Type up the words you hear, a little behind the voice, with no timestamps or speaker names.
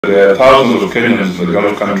There are thousands of Kenyans in the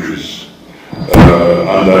Gulf countries,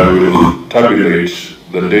 and I will tabulate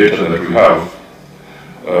the data that we have.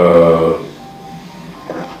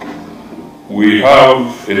 We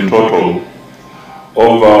have in total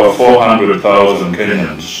over 400,000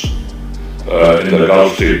 Kenyans in the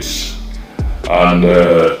Gulf states, and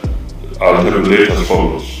I'll tabulate as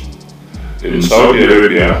follows. In Saudi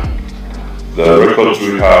Arabia, the records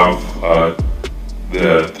we have are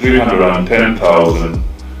there are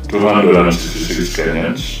 310,266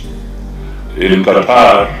 Kenyans. In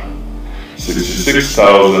Qatar,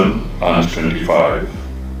 66,025.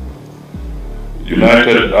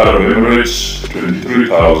 United Arab Emirates,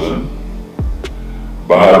 23,000.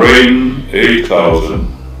 Bahrain, 8,000.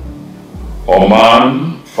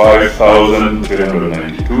 Oman,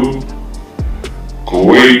 5,392.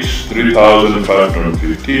 Kuwait,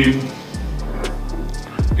 3,515.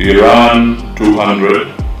 Iran, 200.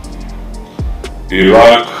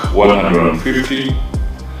 Iraq, 150.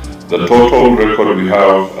 The total record we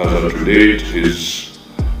have as of to date is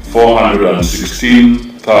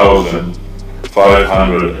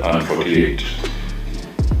 416,548.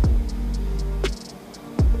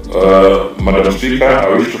 Madam Speaker, I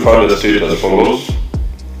wish to further state as follows.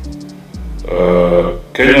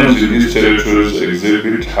 Kenyans in these territories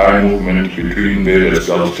exhibit high movement between various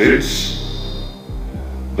Gulf states.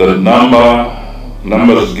 The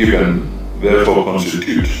numbers given therefore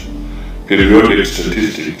constitute periodic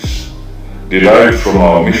statistics derived from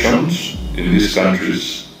our missions in these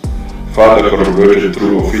countries, further corroborated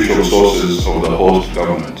through official sources of the host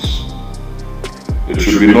governments. It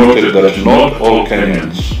should be noted that not all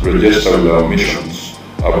Kenyans register with our missions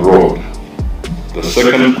abroad. The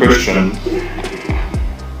second question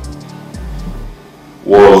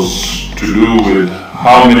was to do with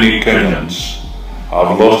how many Kenyans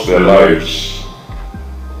have lost their lives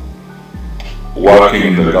working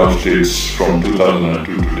in the Gulf states from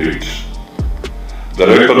 2002 to date. The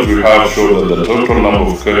records we have show that the total number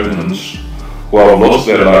of Kenyans who have lost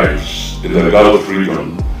their lives in the Gulf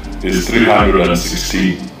region is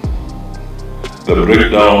 316. The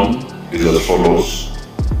breakdown is as follows.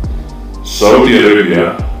 Saudi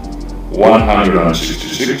Arabia,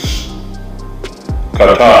 166.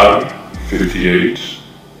 Qatar, 58.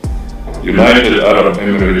 United Arab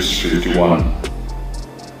Emirates, 51.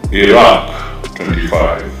 Iraq,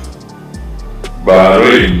 25.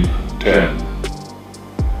 Bahrain, 10.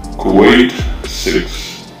 Kuwait,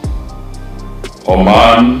 6.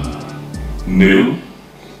 Oman, 0.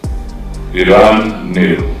 Iran,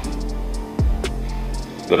 0.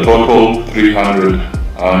 The total,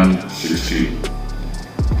 316.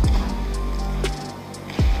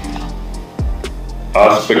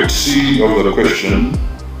 Aspect C of the question: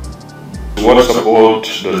 what support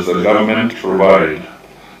does the government provide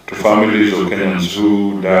to families of Kenyans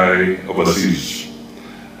who die overseas?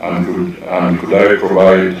 And could I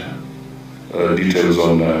provide details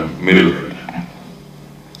on Mildred?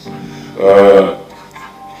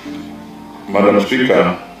 Madam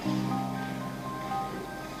Speaker,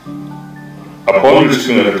 upon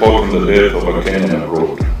receiving a report on the death of a Kenyan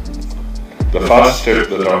abroad, the first step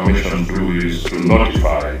that our missions do is to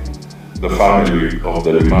notify the family of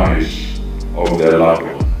the demise of their loved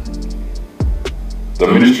one. The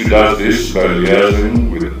ministry does this by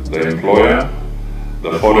liaising with the employer,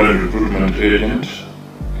 the foreign recruitment agent,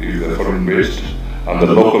 if they're foreign based, and the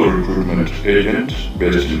local recruitment agent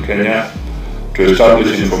based in Kenya to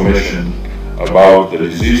establish information about the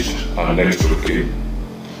deceased and next of kin.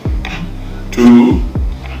 2.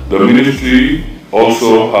 The ministry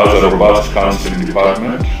also has a robust counseling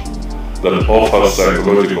department that offers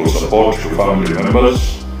psychological support to family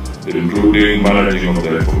members, including managing of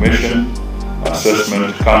the information,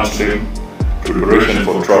 assessment, counseling, preparation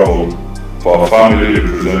for travel for a family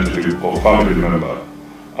representative or family member,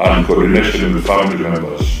 and coordination with family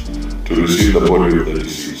members to receive the body of the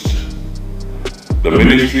deceased. The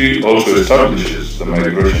ministry also establishes the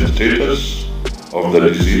migration status of the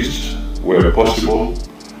deceased where possible,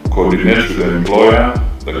 coordinates with the employer,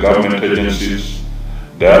 the government agencies,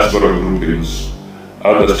 diaspora groupings,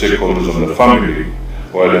 other stakeholders of the family,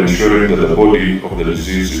 while ensuring that the body of the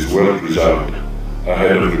deceased is well preserved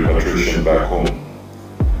ahead of repatriation back home.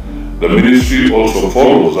 The ministry also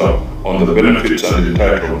follows up on the benefits and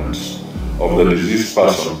entitlements of the deceased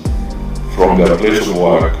person from their place of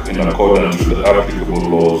work in accordance with the applicable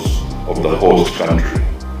laws of the host country.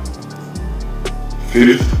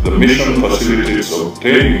 5th, the mission facilitates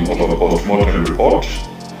obtaining of a post-mortem report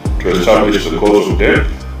to establish the cause of death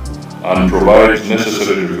and provides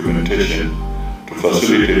necessary documentation to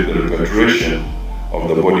facilitate the repatriation of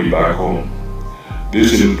the body back home.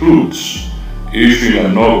 This includes issuing a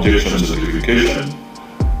no objection certification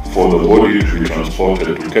for the body to be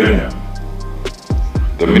transported to Kenya.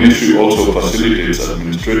 The ministry also facilitates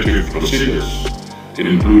administrative procedures,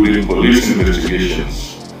 including police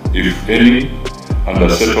investigations, if any, and a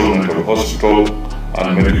settlement of hospital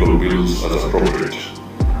and medical bills as appropriate.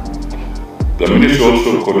 The ministry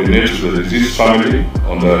also coordinates with the deceased family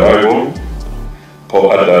on the arrival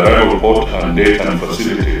at the arrival port, and they can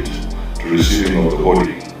facilitate the receiving of the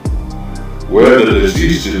body. Where the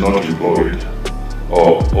deceased is not employed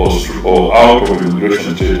or out of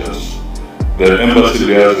immigration status, the embassy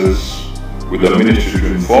liaises with the ministry to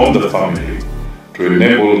inform the family to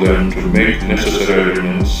enable them to make necessary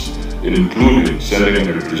arrangements, including sending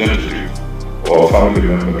a representative or a family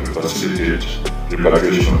member to facilitate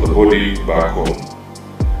repatriation of the body back home.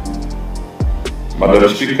 Madam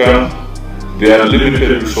Speaker, there are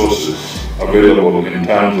limited resources available in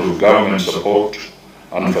terms of government support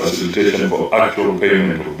and facilitation for actual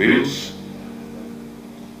payment of bills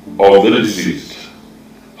of the deceased,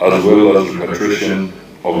 as well as repatriation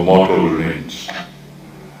of mortal remains.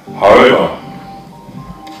 However,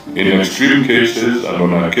 in extreme cases and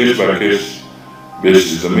on a case-by-case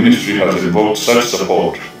basis, the ministry has invoked such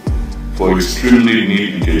support for extremely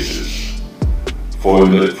needy cases. For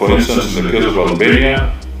instance, in the case of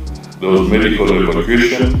Albania, there was medical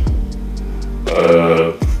evacuation,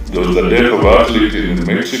 there was the death of an athlete in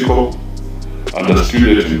Mexico, and a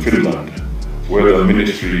student in Finland, where the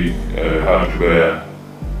ministry had to bear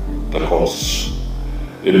the costs.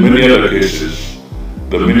 In many other cases,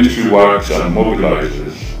 the ministry works and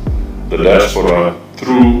mobilizes the diaspora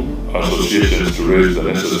through associations to raise the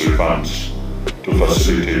necessary funds to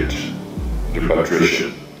facilitate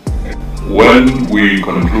repatriation. When we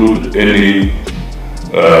conclude any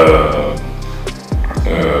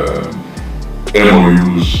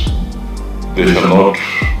MOUs, they shall not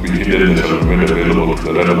be hidden, they shall be made available to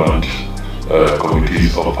the relevant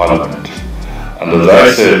committees of Parliament. And as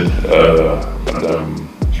I said, Madam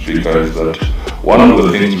Speaker, is that one of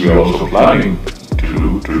the things we are also planning to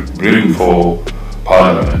do, to bring before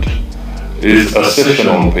Parliament, is a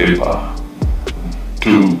sessional paper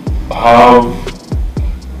to have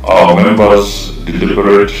our members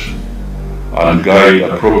deliberate and guide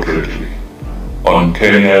appropriately on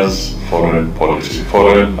Kenya's foreign policy,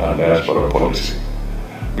 foreign and diaspora policy.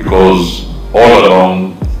 Because all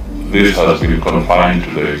along, this has been confined to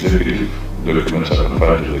the executive, documents are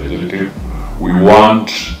confined to the executive. We want,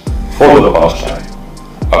 for the first time,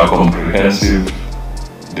 a comprehensive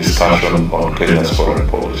discussion on Kenya's foreign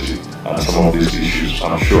policy and some of these issues.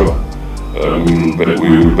 I'm sure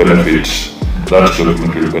we will benefit, that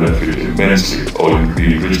document will benefit immensely, or will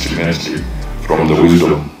be enriched immensely from the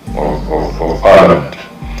wisdom of Parliament.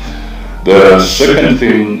 The second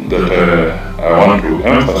thing that I want to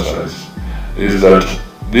emphasize is that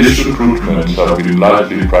these recruitments have been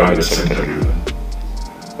largely private sector driven.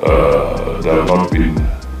 They have not been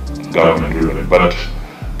government driven, but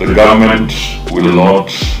the government will not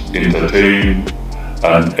entertain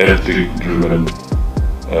an ethnic driven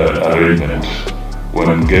arrangement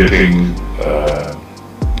when getting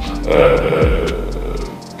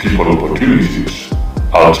people opportunities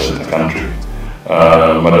outside the country.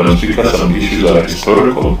 Madam Speaker, some issues are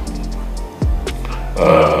historical,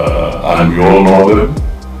 and we all know them.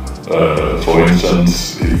 For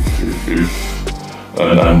instance,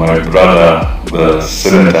 and my brother, the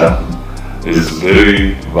senator, is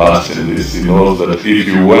very vast in this. He knows that if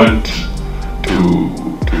you went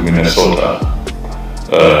to Minnesota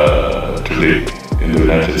today in the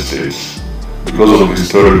United States, because of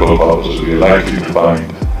historical purposes, we are likely to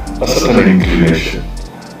find a certain inclination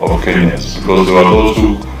of Kenyans, because there were those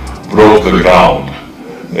who broke the ground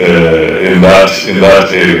in that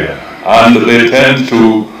area, and they tend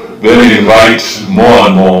to then invite more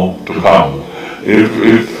and more to come. If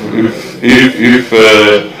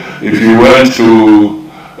you went to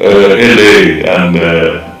LA and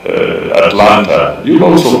Atlanta, you'll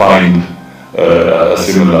also find a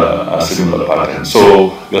similar pattern. So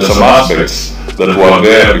there are some aspects that were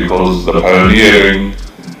there because the pioneering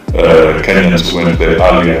Kenyans who went there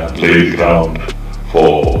earlier laid ground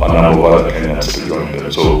for a number of other Kenyans to join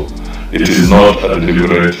them. So it is not a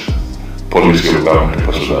deliberate policy of government to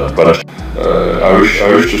pursue that. But I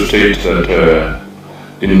wish to state that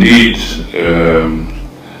indeed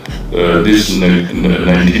these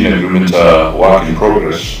 19 agreements are work in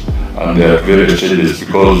progress, and they are at various stages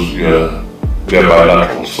because they are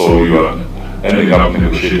bilateral, so you are ending up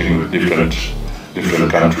negotiating with different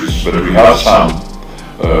countries. But we have some,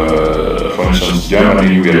 for instance,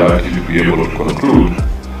 Germany, we are likely to be able to conclude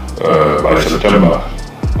by September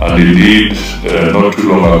And indeed, not too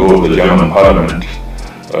long ago, the German Parliament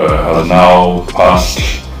has now passed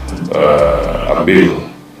a bill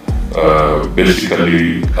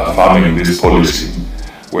basically affirming this policy,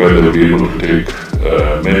 where they'll be able to take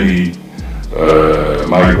many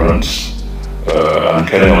migrants, and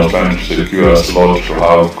Kenya was trying to secure a slot to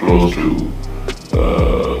have close to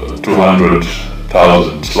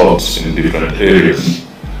 200,000 slots in different areas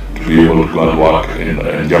to be able to go and work in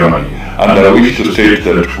Germany. And I wish to state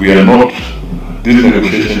that we are not, these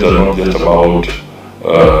negotiations are not just about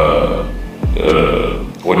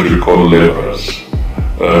what we call laborers.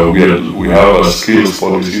 We have a skills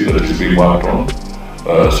policy that is being worked on,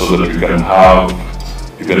 so that we can have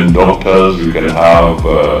even doctors, we can have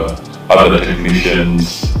other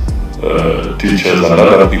technicians, teachers and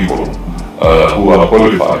other people who are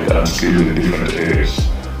qualified and skilled in different areas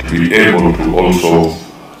to be able to also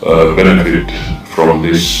benefit from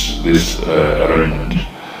this arrangement.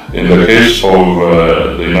 In the case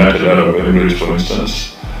of the United Arab Emirates, for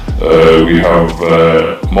instance, we have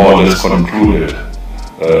more or less concluded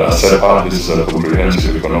a CEPA. This is a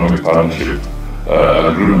comprehensive economic partnership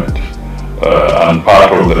agreement, and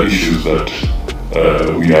part of the issues that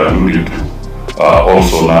we are alluding to are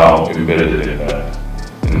also now embedded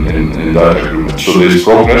in that agreement. So there is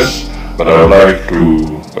progress, but I would like to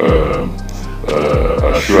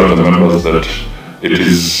assure the members that it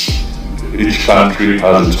is, each country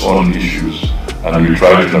has its own issues, and we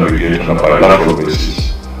try to navigate on a bilateral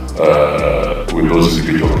basis with those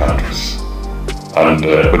individual countries. And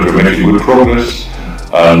but we're making good progress,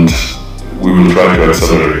 and we will try to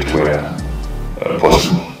accelerate where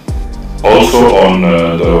possible. Also on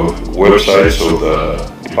the websites of the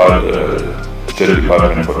State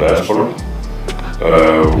Department for Diaspora,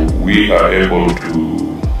 we are able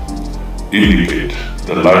to indicate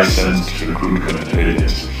the licensed recruitment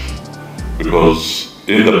agencies, because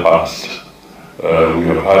in the past we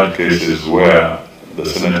have had cases where the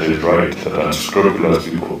Senator is right that unscrupulous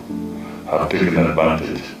people have taken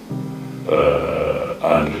advantage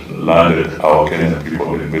and landed our Kenyan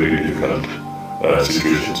people in very difficult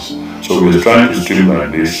situations. So we are trying to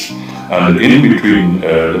streamline this, and in between,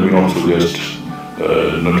 let me also just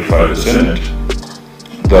notify the Senate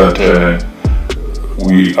that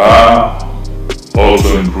we are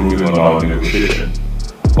also improving on our negotiation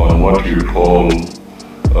on what you call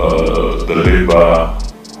the labor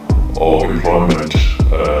or employment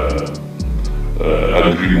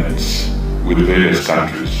agreements with various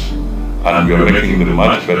countries, and we are making them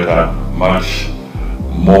much better, much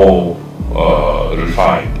more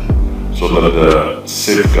refined, so that the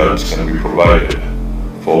safeguards can be provided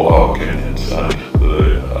for our Kenyans. And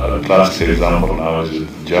the classic example now is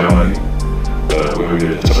with Germany, where we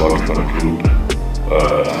are just about to conclude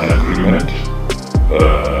an agreement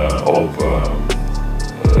of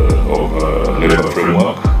labor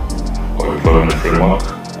framework or employment framework,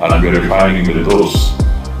 and we are refining with those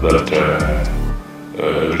that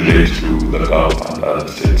relate to the Gulf and other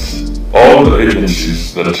states. All the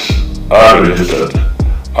agencies that are registered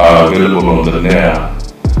are available on the NEA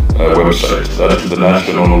website, that is the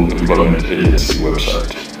National Employment Agency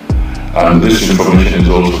website. And this information is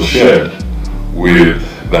also shared with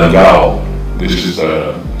the GAO. This is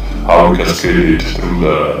how we cascade it through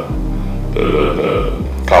the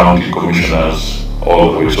county commissioners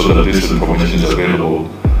all the way, so that this information is available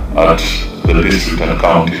at the district and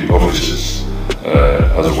county offices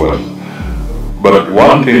as well. But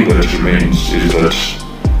one thing that remains is that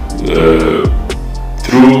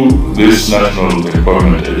through this National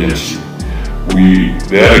Employment Agency,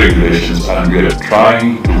 there are regulations, and we are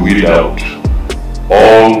trying to weed out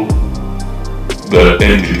all the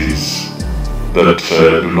entities that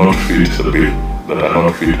do not fit the bill, that are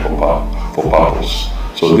not fit for purpose.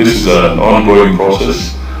 So this is an ongoing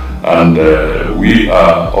process, and we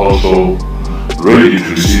are also ready to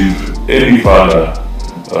receive any further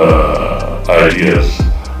ideas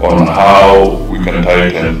on how we can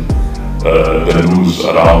tighten the rules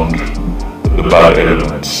around the bad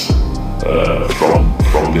elements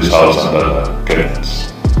from this House and other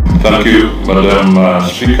Kenyans. Thank you, Madam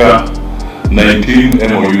Speaker. 19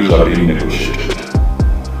 MOUs are being negotiated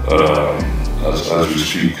as we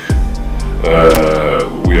speak.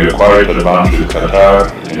 We are quite advanced with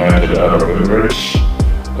Qatar, United Arab Emirates,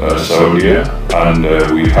 Saudi, and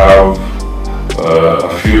we have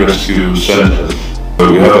a few rescue centers.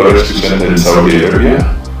 We have a rescue center in Saudi Arabia,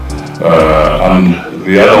 and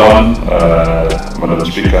the other one, Madam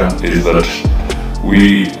Speaker, is that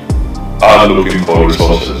we are looking for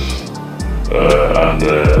resources, and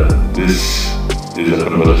this is a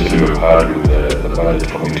conversation we've had with the budget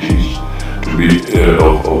committees to be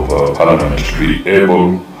of Parliament to be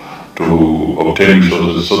able to obtain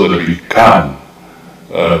resources so that we can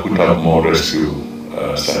put up more rescue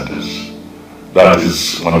centers. That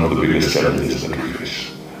is one of the biggest challenges that we face.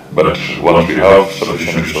 But once we have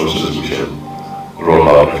sufficient resources, we shall roll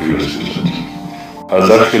out a few rescue centers. Has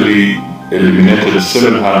actually eliminated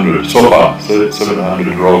 700, so far,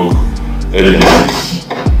 700 rogue agencies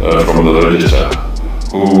from the register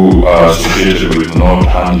who are associated with not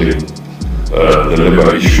handling the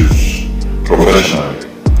labor issues professionally.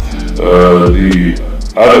 The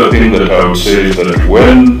other thing that I would say is that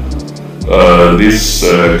when these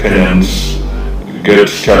Kenyans get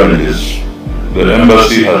challenges, the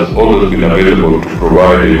embassy has always been available to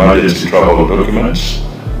provide emergency travel documents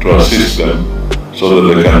to assist them so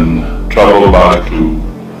that they can travel back to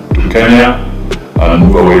Kenya and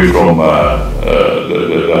move away from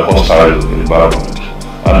the hostile environment.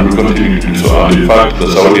 And we continue to do so. And in fact, the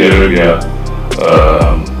Saudi Arabia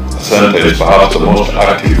Center is perhaps the most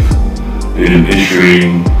active in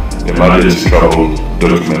issuing emergency travel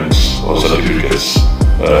documents or certificates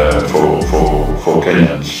for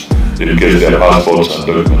Kenyans in case their passports and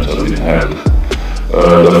documents have been held.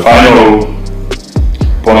 The final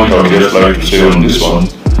point I would just like to say on this one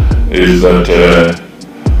is that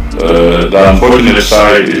the unfortunate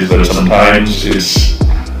side is that sometimes it's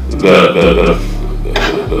the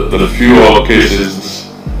fewer cases,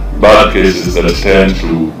 bad cases, that tend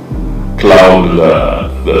to cloud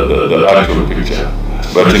the actual picture.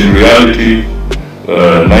 But in reality,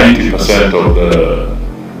 90% of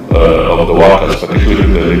the workers,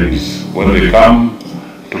 particularly the ladies, when they come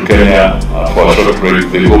to Kenya for a short break,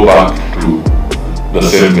 they go back to the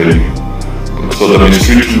same venue. So the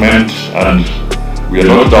mistreatment, and we are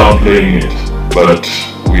not downplaying it, but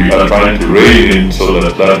we are trying to rein in so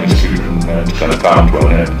that that mistreatment can come to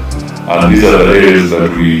an end. And these are the areas that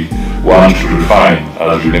we want to refine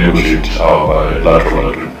as we negotiate our bilateral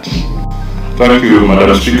agreements. Thank you,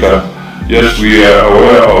 Madam Speaker. Yes, we are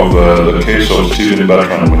aware of the case of Stephen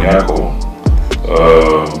Bertrand Munyako,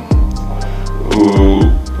 who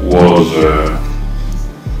was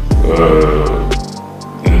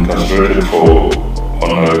incarcerated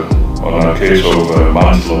on a case of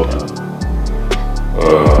manslaughter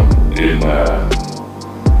in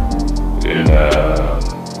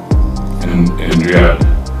Riyadh.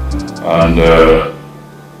 And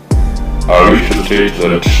I wish to state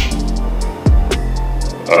that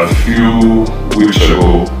a few weeks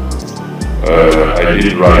ago, I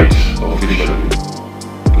did write officially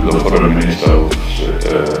to the Foreign Minister of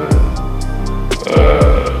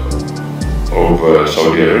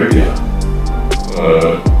Saudi Arabia,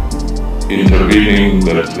 intervening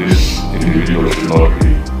that this individual should not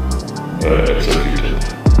be executed.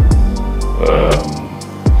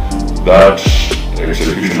 That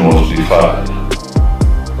execution was deferred.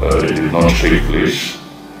 It did not take place.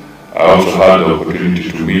 I also had the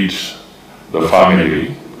opportunity to meet the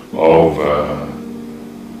family of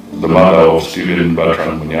the mother of Stephen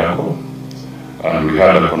Bertrand Munyako, and we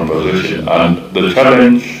had a conversation. And the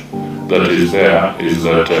challenge that is there is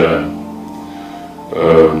that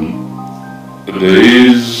there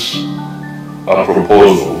is a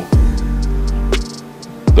proposal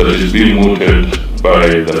that is being mooted by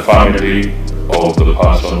the family of the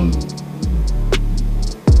person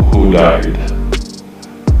who died,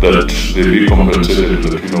 that they be compensated to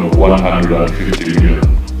the tune of 150 million,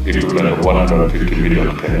 equivalent of 150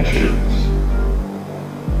 million Kenyan shillings.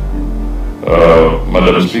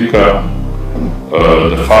 Madam Speaker,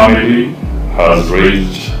 the family has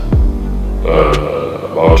raised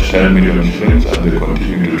about 10 million shillings, and they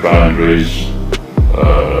continue to try and raise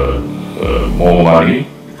more money,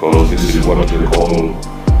 because this is what they call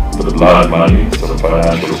the blood money, some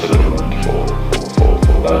financial settlement for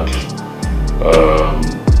that.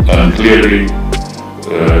 And clearly,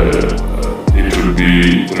 it would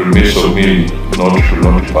be remiss of me not to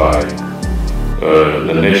notify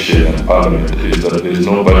the nation and Parliament is that there is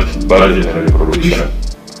no budgetary provision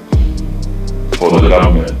for the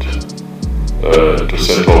government to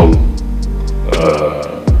settle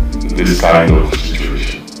this kind of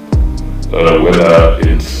situation, whether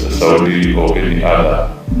it's Saudi or any other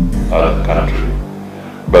country.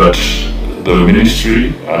 But the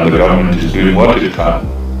ministry and the government is doing what it can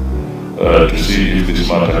to see if this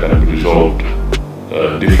matter can be resolved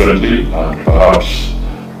differently, and perhaps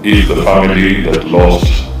if the family that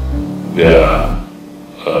lost their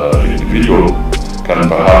individual can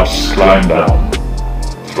perhaps climb down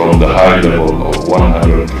from the high level of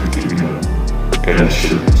 150 million Kenyan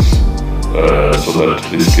shillings so that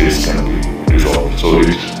this case can be resolved. So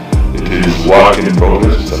it is work in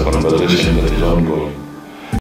progress, it's a conversation that is ongoing.